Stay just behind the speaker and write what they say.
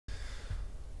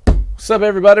What's up,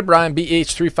 everybody? Brian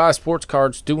BH35 Sports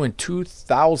Cards doing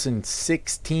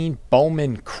 2016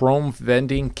 Bowman Chrome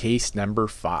Vending case number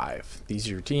 5. These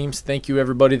are your teams. Thank you,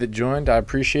 everybody that joined. I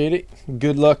appreciate it.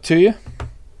 Good luck to you.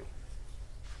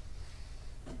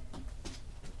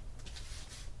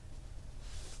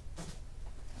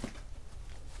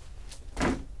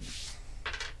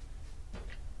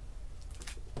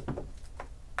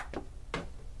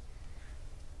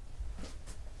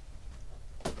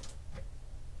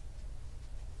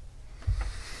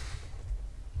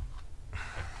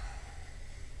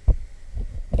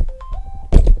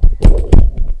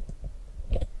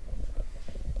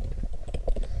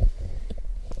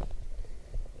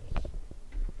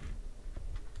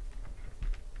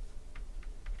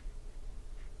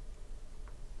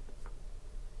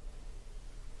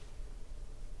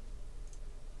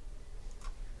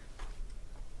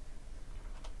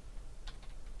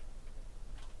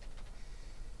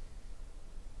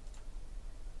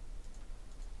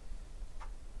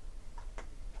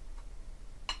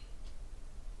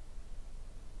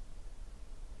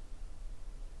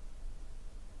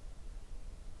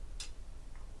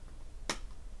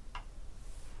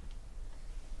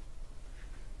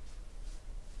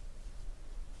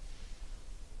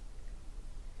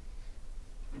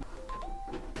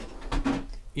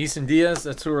 Easton Diaz,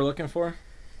 that's who we're looking for.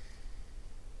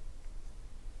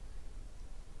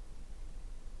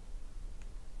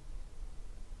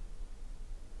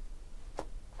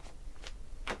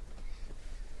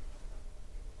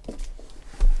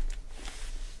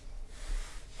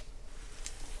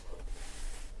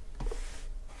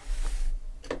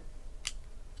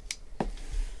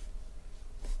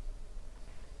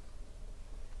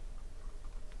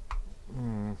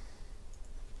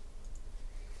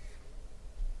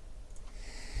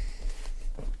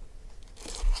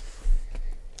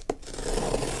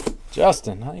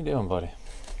 Justin, how you doing, buddy?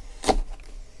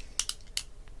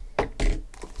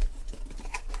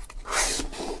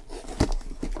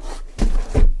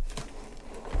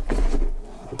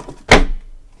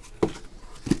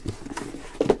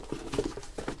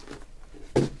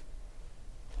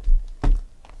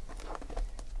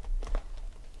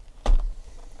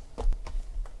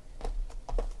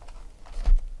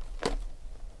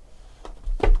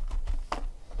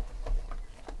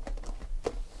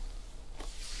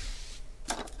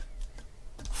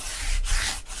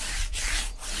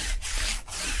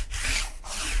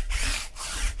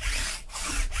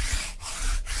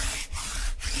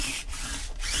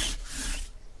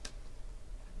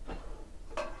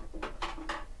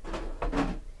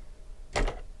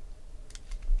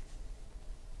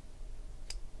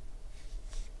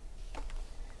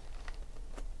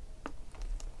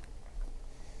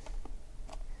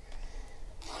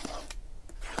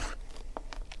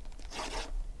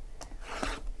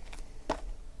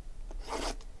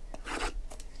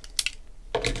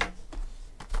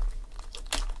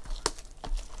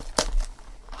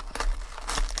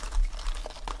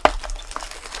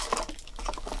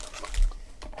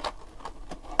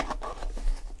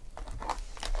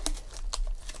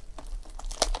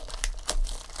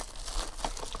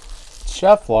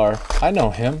 Scheffler, I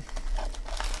know him.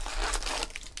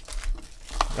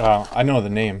 I know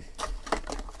the name.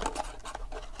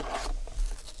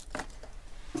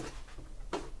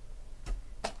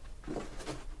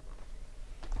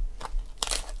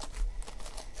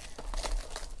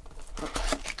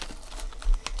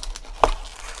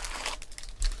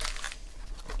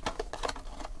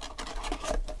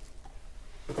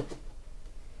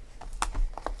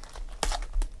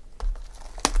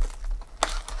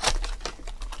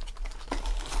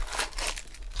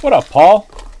 What up, Paul?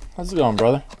 How's it going,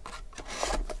 brother?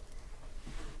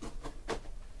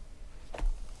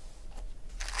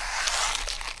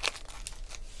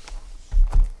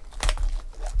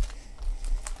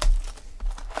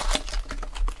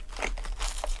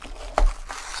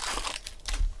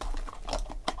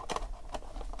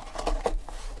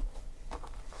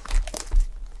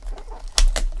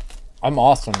 I'm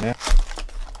awesome, man.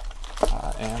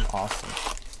 I am awesome.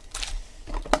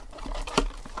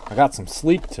 I got some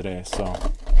sleep today, so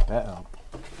that helped.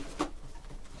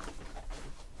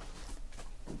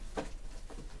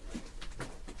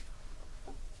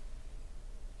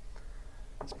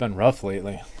 It's been rough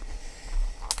lately.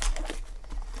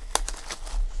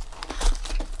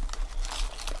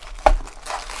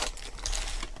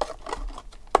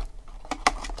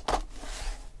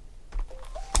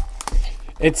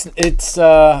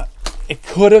 It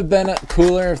could have been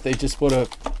cooler if they just would have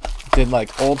did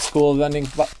like old school vending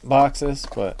boxes,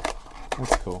 but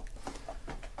that's cool.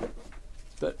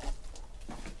 But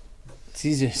it's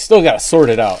easy. Still got to sort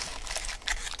it out.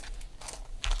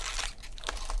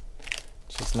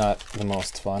 It's not the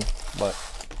most fun, but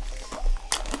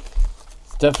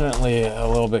it's definitely a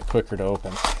little bit quicker to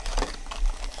open.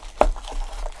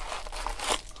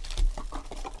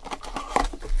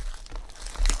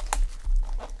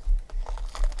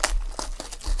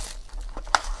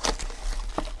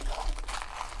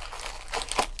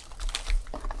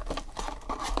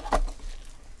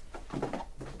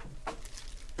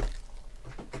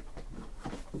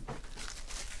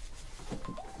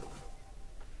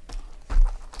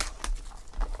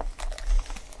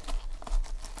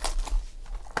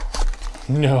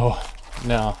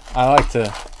 No, I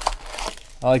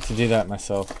like to do that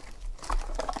myself.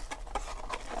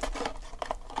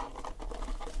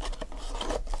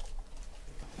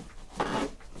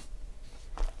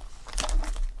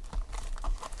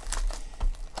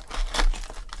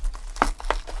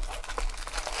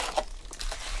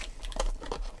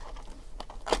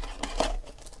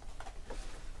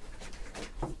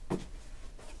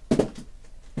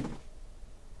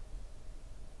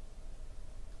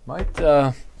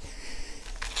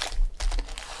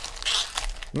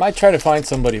 Might try to find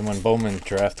somebody when Bowman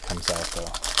draft comes out, though.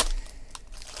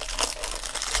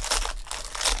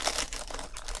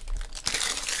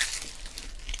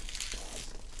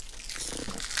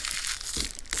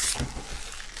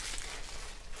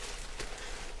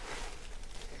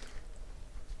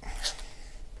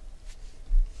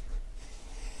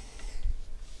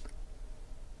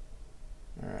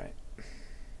 All right.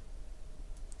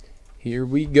 Here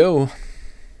we go.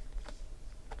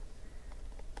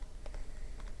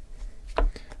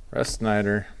 Russ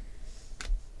Snyder,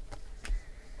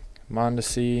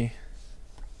 Mondesi,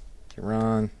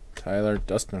 Duran, Tyler,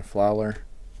 Dustin Fowler,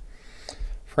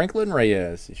 Franklin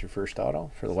Reyes is your first auto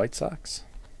for the White Sox.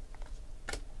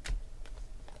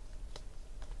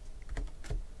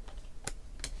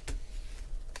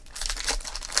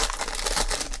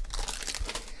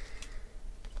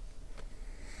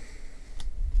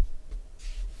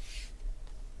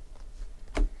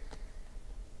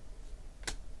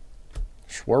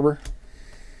 Schwarber,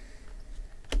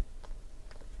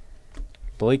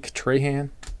 Blake Trahan,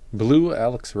 Blue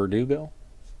Alex Verdugo,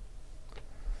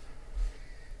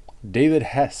 David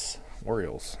Hess,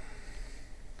 Orioles.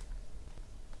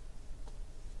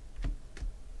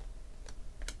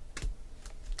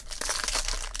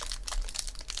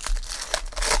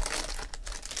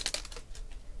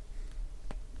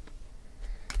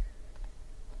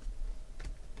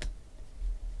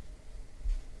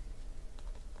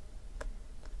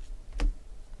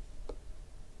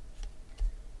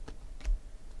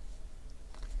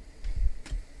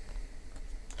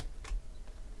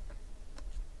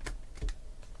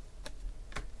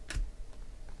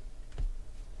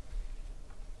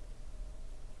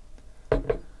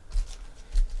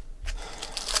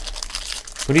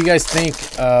 What do you guys think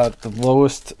the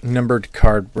lowest numbered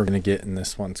card we're going to get in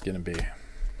this one's going to be?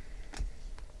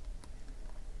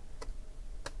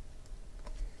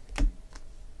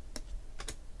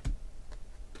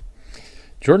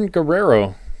 Jordan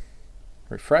Guerrero,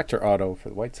 refractor auto for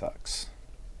the White Sox.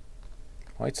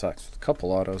 White Sox with a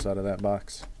couple autos out of that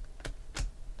box.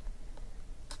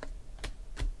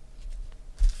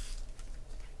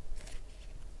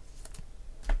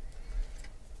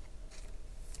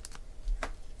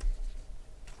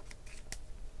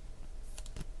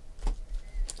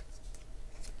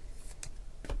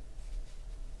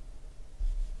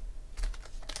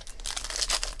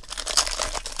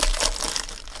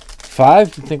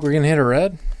 Five? Do you think we're going to hit a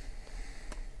red?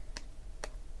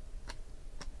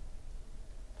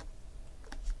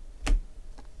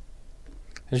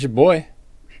 There's your boy.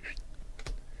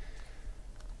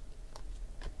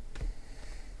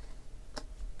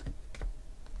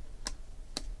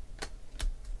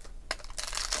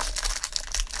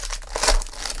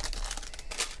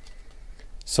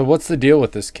 So what's the deal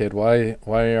with this kid? Why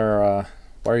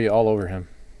are you all over him?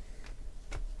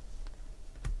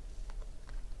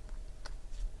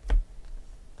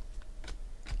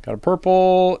 Got a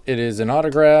purple. It is an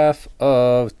autograph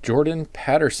of Jordan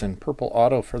Patterson. Purple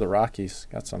auto for the Rockies.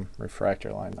 Got some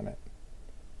refractor line on it.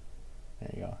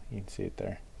 There you go. You can see it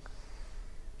there.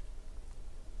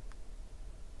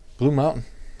 Blue Mountain.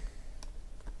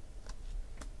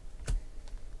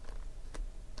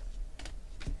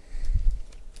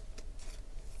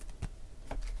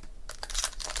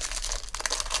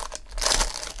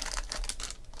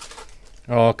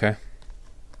 Oh, okay.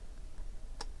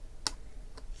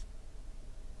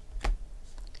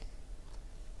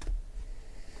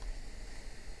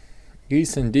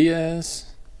 Eason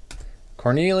Diaz,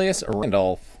 Cornelius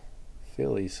Randolph,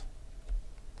 Phillies.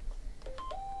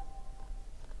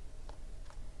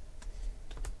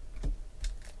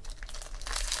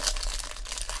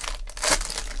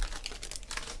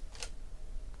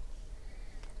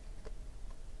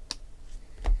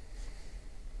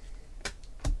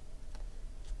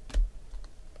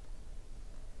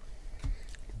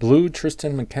 Blue,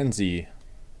 Tristan McKenzie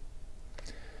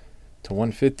to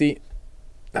 150.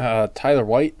 Tyler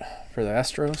White for the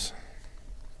Astros.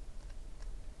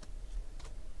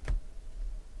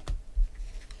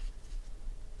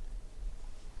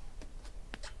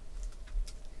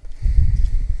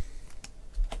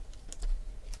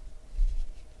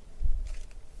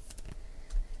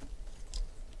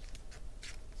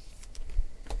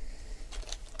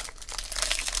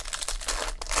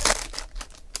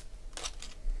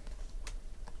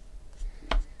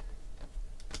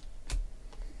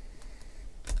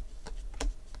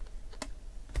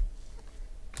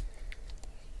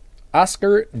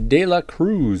 Oscar De La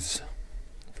Cruz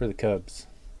for the Cubs.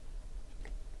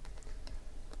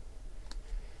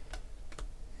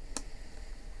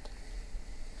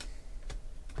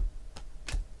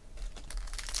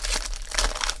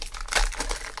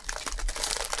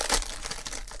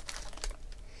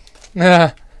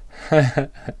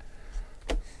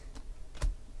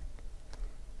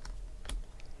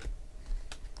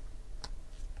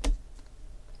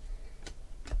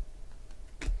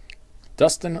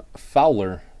 Dustin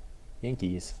Fowler,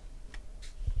 Yankees.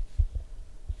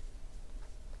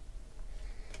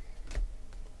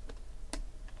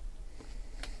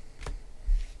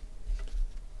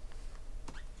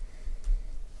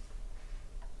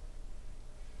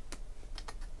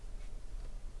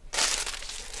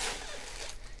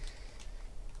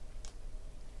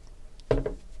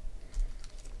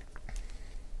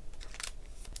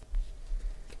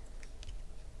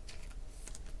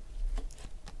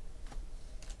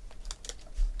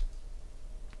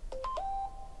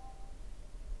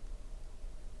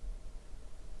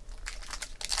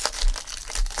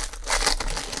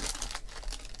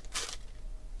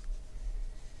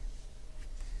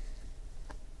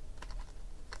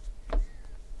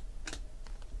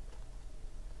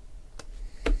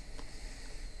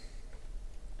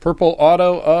 Purple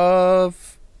auto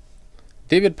of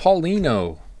David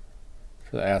Paulino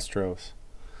for the Astros.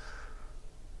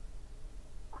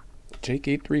 Jake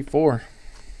 834.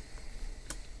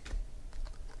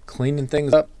 Cleaning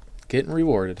things up, getting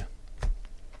rewarded.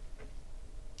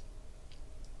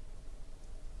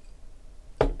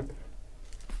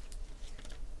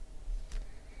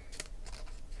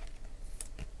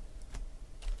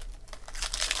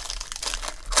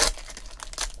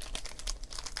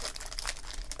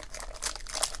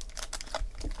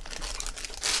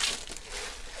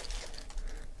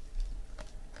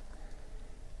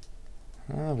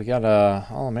 Oh, we got a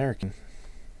All-American.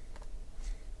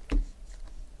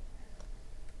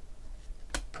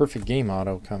 Perfect game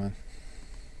auto coming.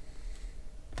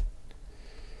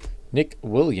 Nick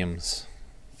Williams.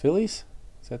 Phillies?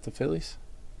 Is that the Phillies?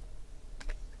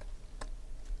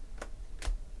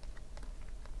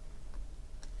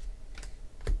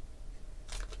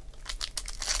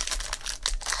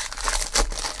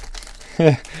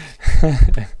 You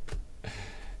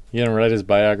gonna write his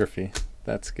biography.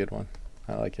 That's a good one.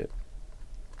 I like it.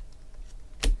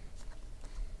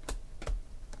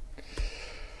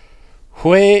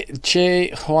 Hui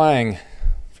Che Huang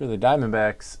for the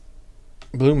Diamondbacks.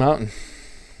 Blue Mountain.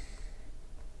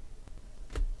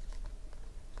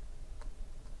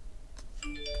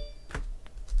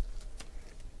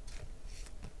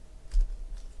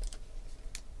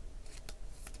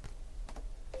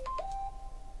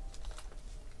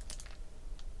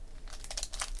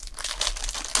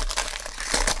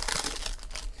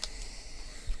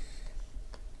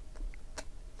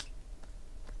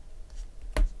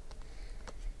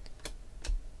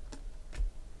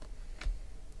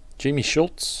 Jamie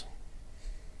Schultz.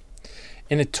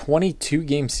 In a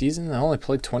 22-game season, I only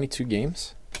played 22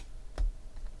 games.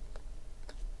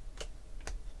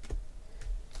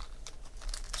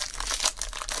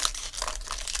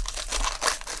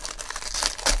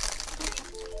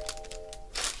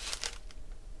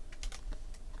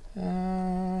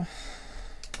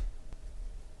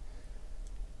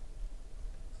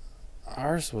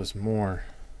 Ours was more.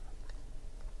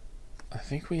 I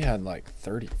think we had like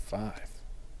 35.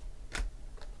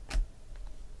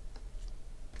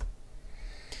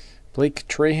 Blake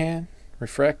Trahan,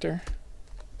 refractor.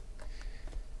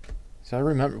 So I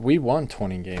remember we won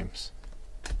 20 games.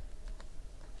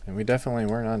 And we definitely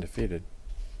weren't undefeated.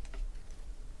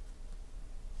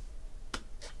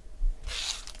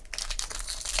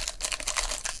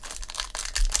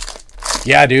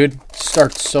 Yeah, dude.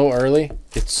 Starts so early.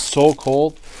 It's so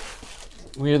cold.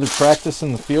 We either practice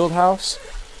in the field house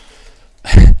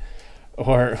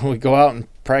or we go out and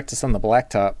practice on the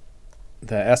blacktop,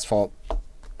 the asphalt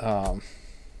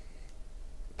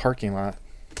parking lot.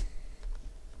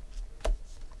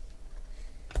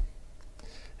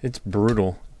 It's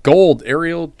brutal. Gold,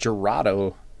 Ariel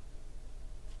Gerardo.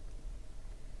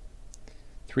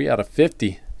 3 out of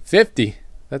 50. 50.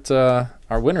 That's our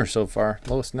winner so far.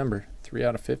 Lowest number. 3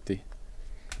 out of 50.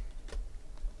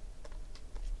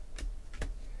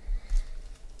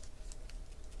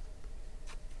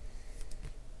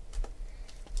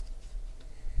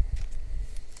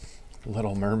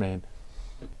 Little Mermaid.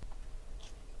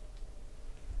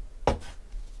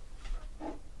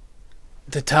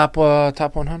 The top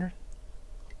 100.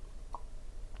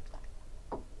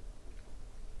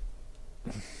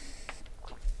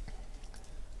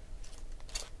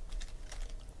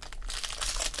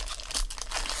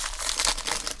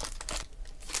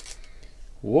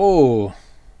 Whoa.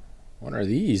 What are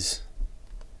these?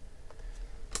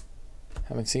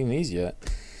 Haven't seen these yet.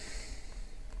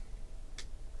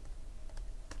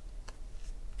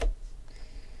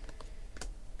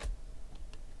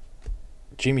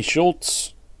 Jamie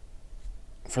Schultz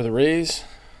for the Rays.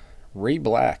 Ray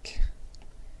Black.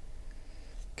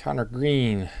 Connor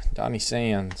Green. Donnie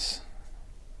Sands.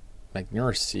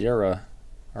 McNuris Sierra.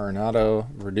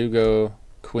 Arenado. Verdugo.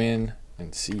 Quinn.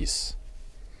 And Cease.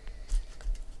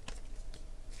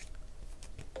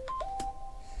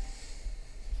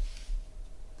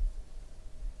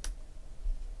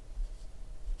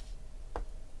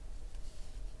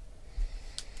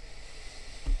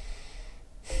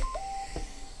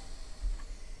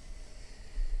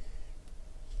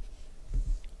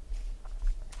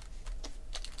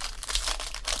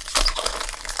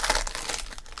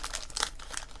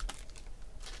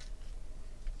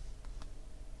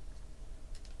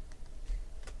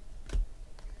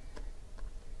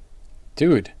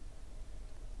 Dude.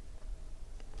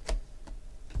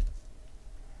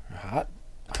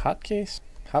 Hot case?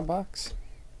 Hot box?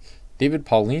 David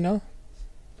Paulino?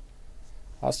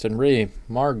 Austin Ray.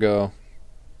 Margot.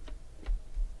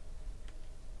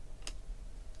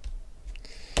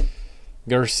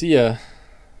 Garcia.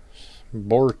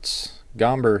 Bortz.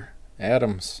 Gomber.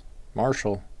 Adams.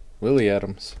 Marshall. Willie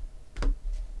Adams.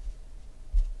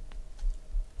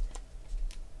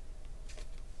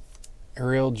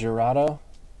 Ariel Gerardo.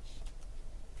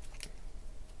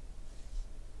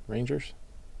 Rangers.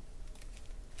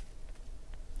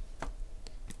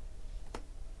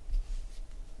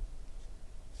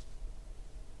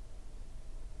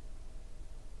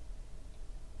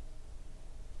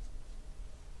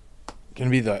 Gonna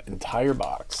be the entire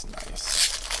box.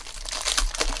 Nice.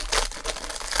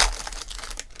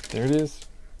 There it is.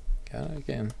 Got it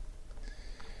again.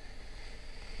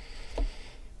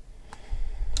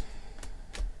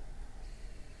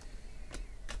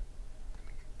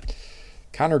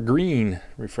 Connor Green,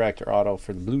 refractor auto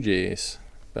for the Blue Jays.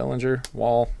 Bellinger,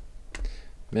 Wall,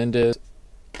 Mendez,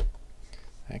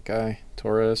 that guy,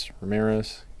 Torres,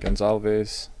 Ramirez,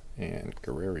 Gonzalez, and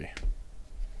Guerrero.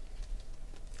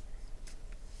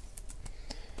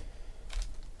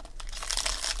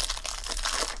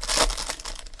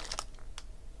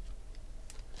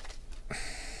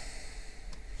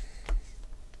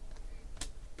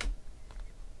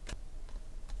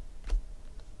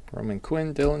 Roman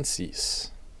Quinn, Dylan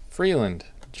Cease. Freeland,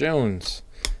 Jones,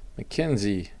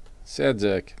 McKenzie,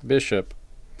 Sadzek, Bishop,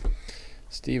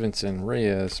 Stevenson,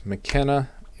 Reyes, McKenna,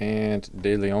 and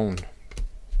De Leon.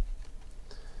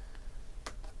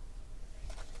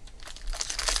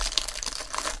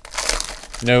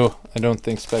 No, I don't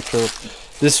think Spectral.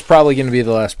 This is probably going to be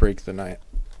the last break of the night.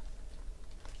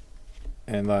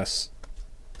 Unless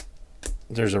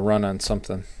there's a run on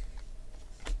something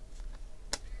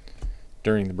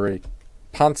during the break.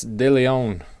 Ponce de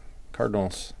Leon,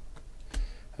 Cardinals.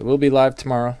 I will be live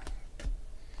tomorrow.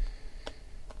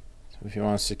 So if you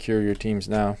want to secure your teams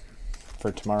now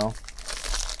for tomorrow.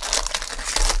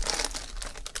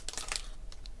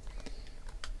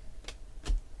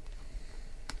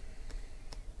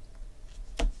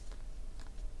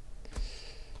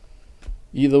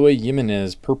 Eloy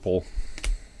Jimenez, purple.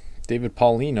 David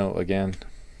Paulino again.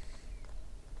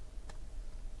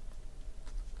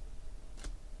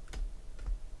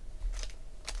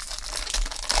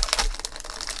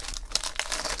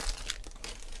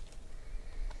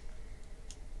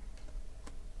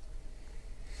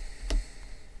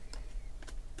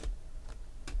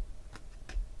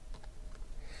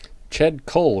 Ched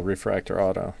Cole, refractor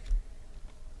auto.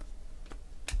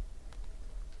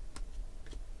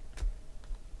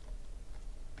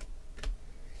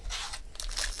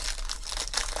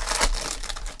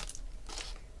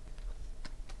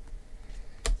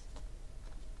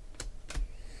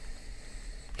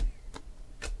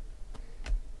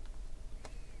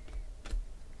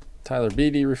 Tyler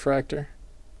Beatty, refractor.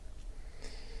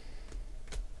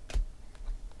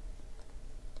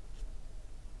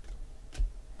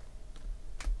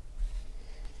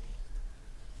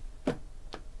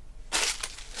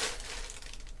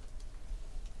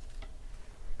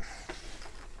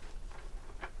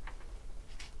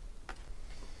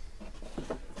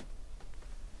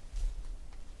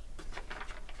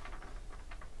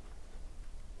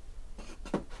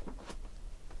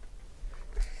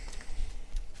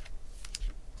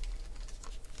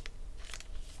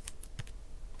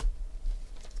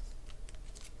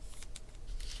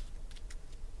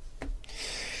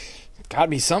 Gotta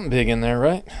be something big in there,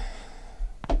 right?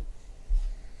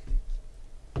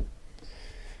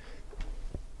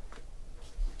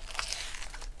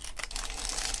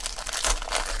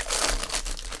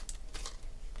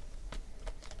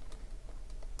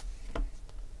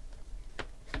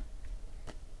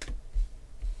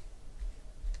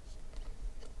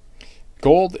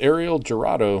 Gold Ariel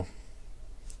Gerardo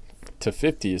to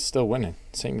 50 is still winning.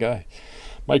 Same guy.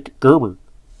 Mike Gerber.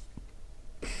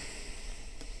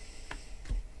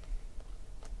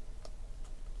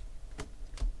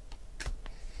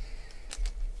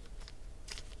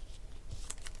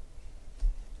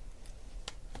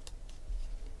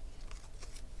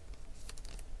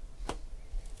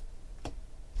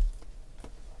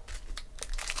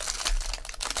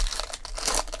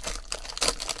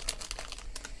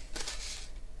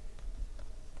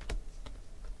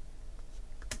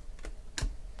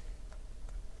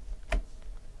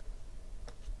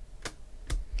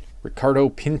 Ricardo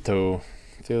Pinto,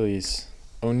 Phillies.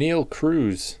 O'Neal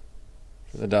Cruz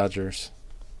for the Dodgers.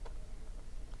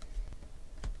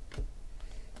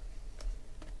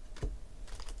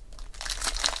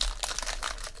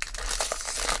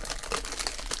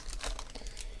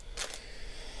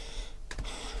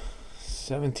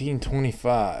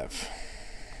 $17.25.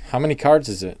 How many cards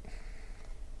is it?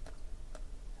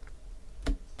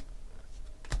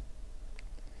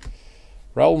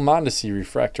 Raul Mondesi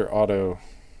refractor auto.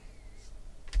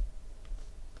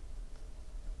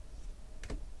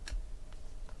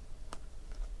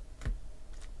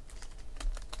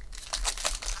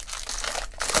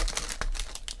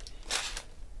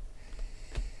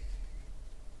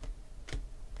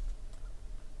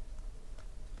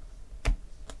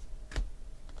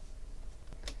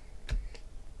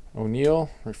 O'Neal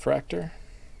refractor.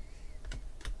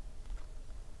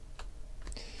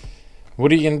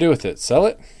 What are you going to do with it? Sell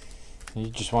it? You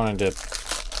just wanted to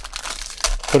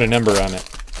put a number on it.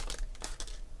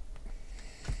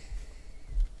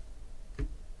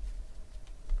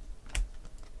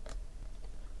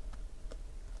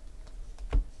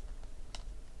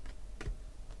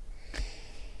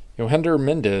 Yohander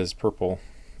Mendez, purple.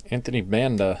 Anthony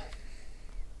Banda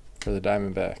for the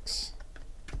Diamondbacks.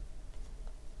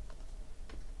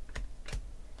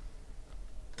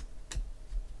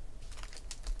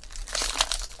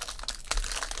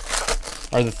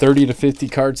 Are the 30 to 50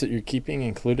 cards that you're keeping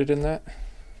included in that?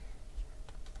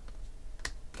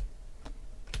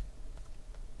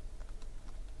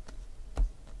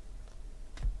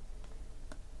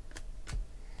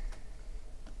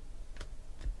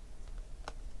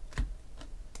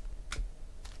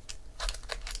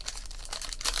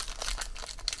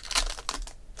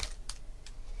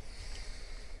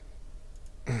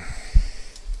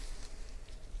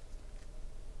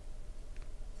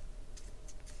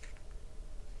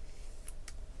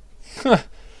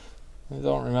 I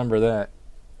don't remember that.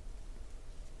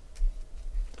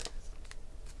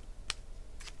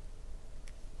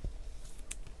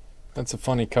 That's a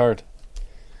funny card.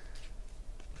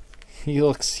 He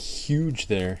looks huge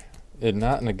there, and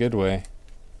not in a good way.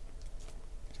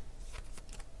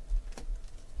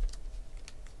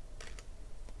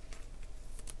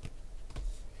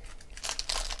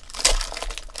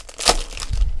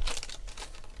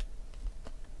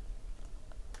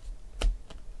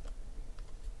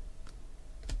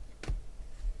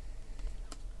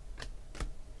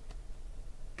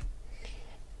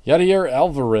 Yadier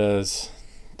Alvarez,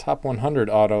 top 100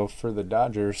 auto for the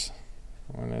Dodgers.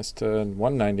 One is to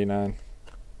 199.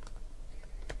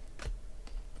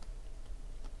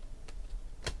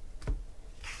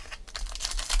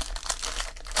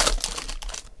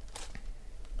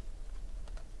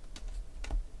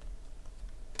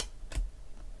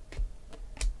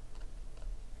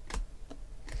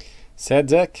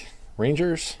 Sadzek,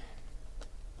 Rangers.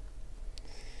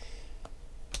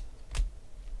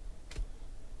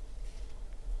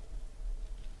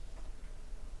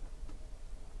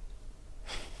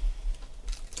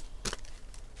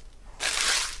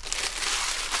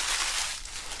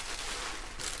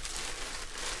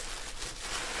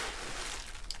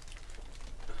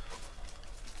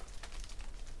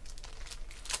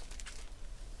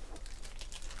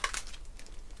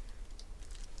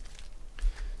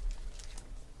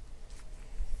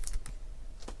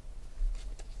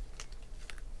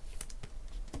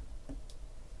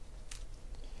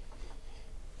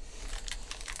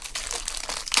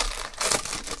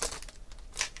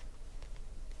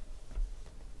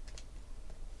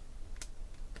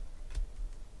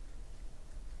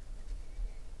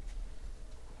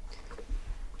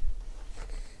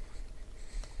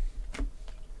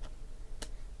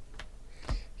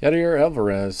 Yadier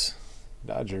Alvarez,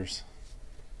 Dodgers.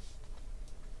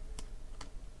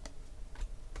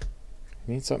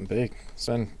 We need something big. It's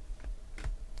been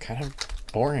kind of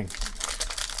boring.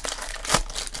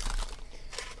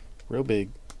 Real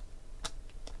big.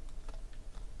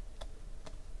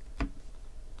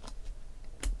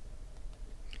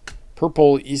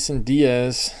 Purple, Eason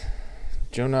Diaz,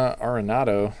 Jonah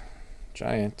Arenado,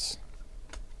 Giants.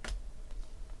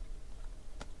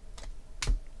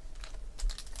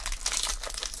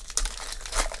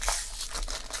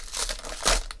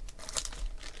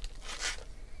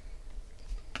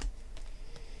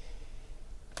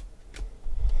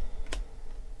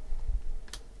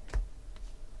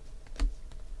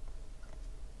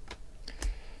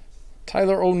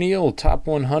 Tyler O'Neill, top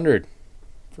 100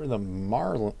 for the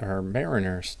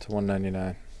Mariners to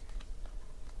 199.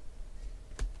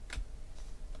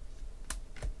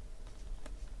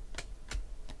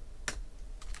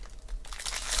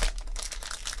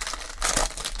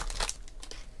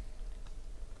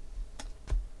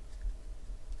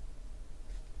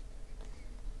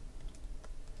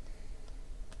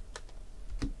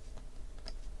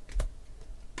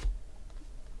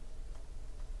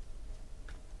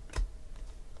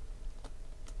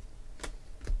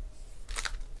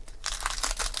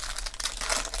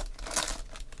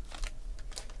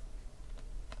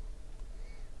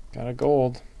 Got a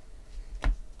gold.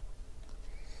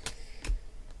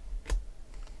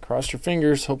 Cross your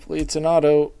fingers. Hopefully it's an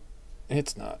auto.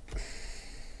 It's not.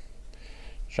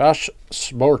 Josh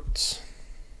Sports.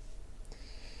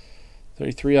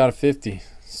 33 out of 50.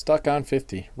 Stuck on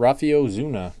 50. Rafael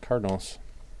Zuna, Cardinals.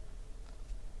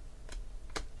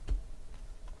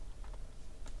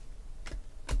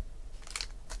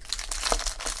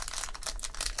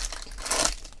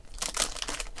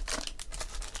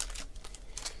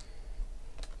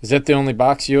 Is that the only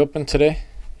box you opened today,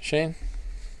 Shane?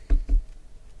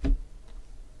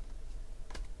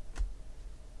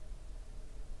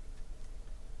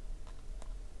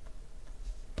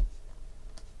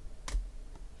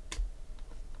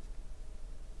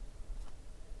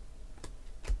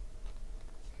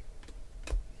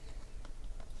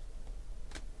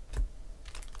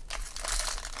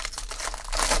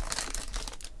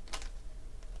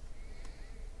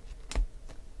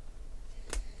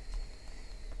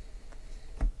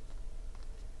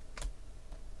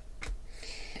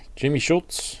 Jimmy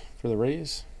Schultz for the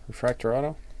Rays, refractor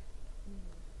auto.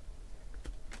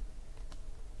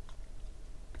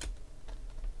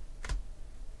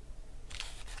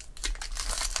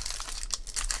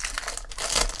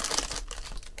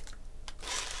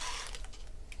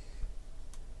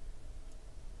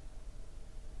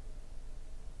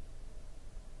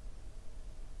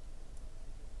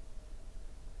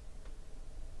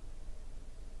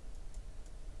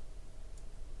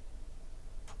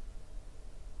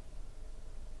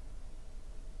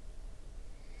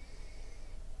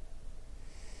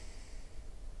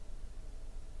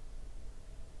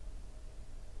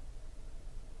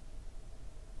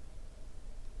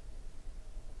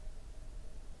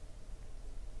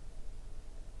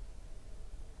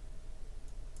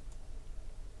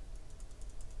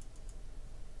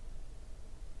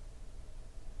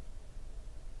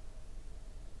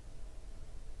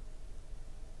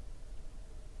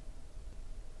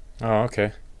 Oh,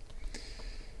 okay.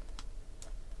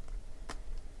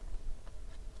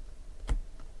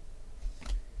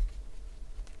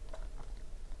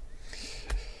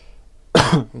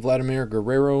 Vladimir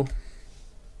Guerrero,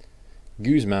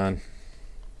 Guzman.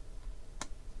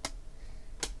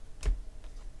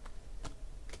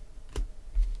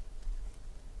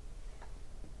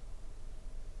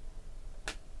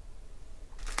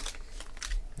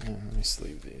 Let me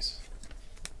sleeve these.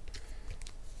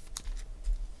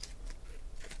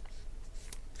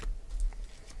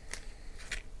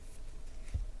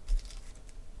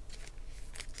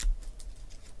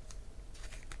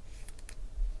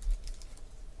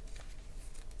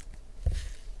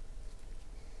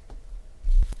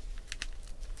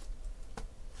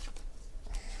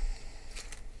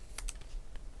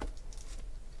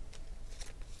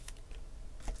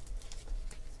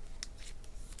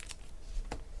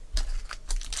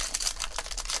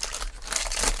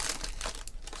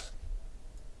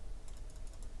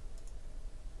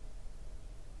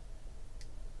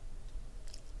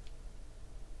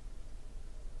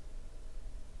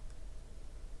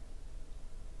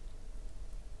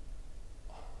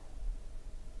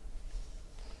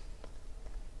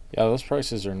 Yeah, those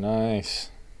prices are nice.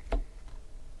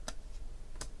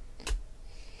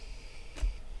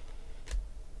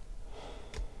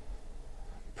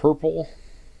 Purple.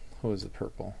 Who is it?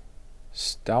 Purple.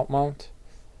 Stout Mount.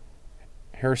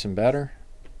 Harrison Bader.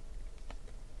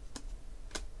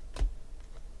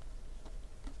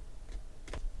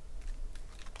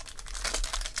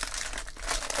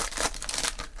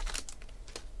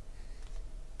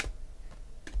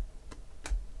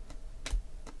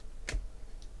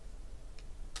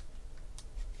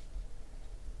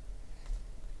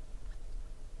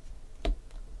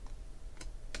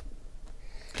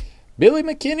 Billy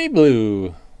McKinney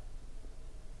blue.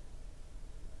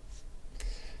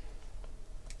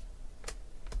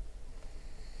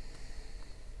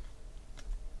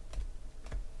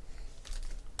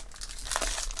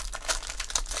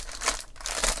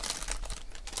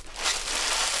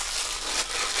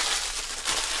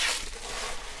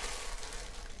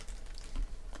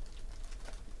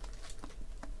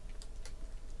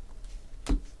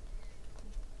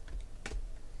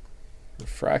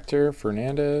 Refractor,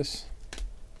 Fernandez.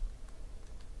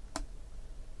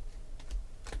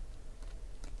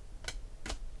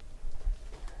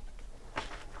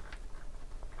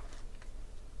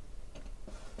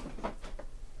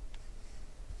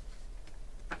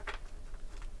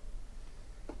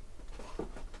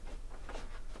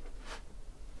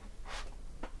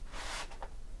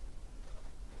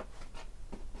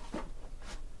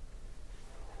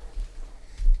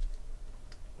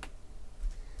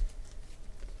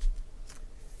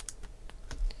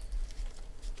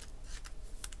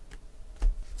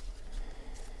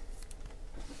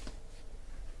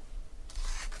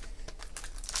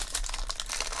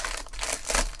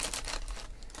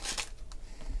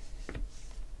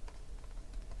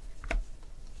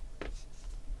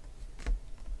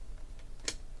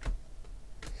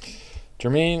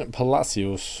 Jermaine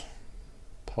Palacios.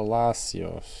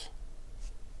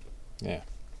 Yeah.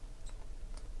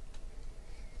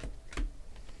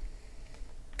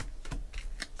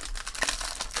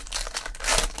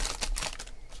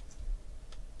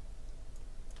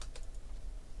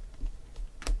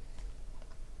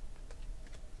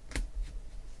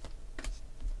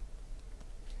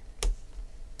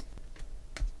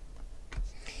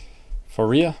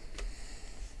 Faria.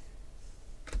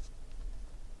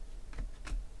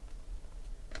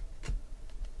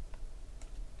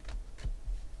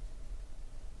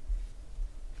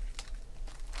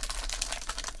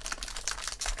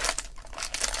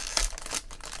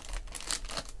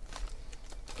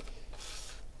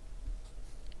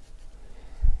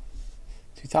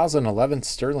 (2011)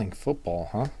 Sterling football,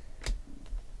 huh?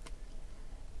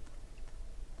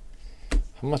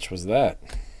 How much was that?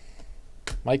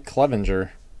 Mike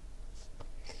Clevenger,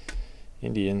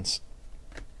 Indians.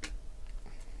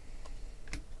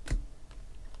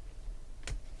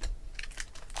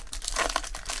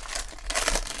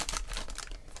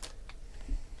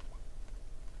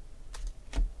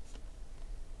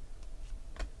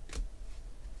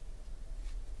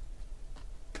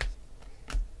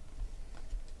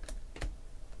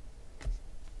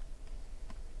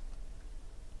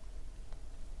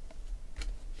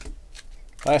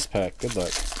 Last pack. Good luck.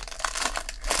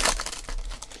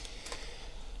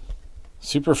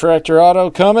 Superfractor auto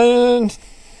coming.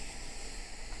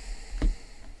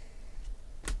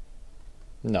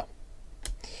 No.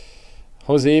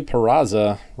 Jose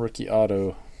Peraza, rookie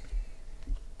auto.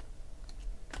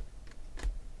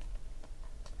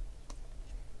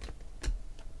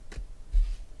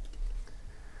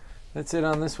 That's it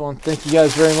on this one. Thank you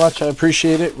guys very much. I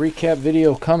appreciate it. Recap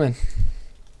video coming.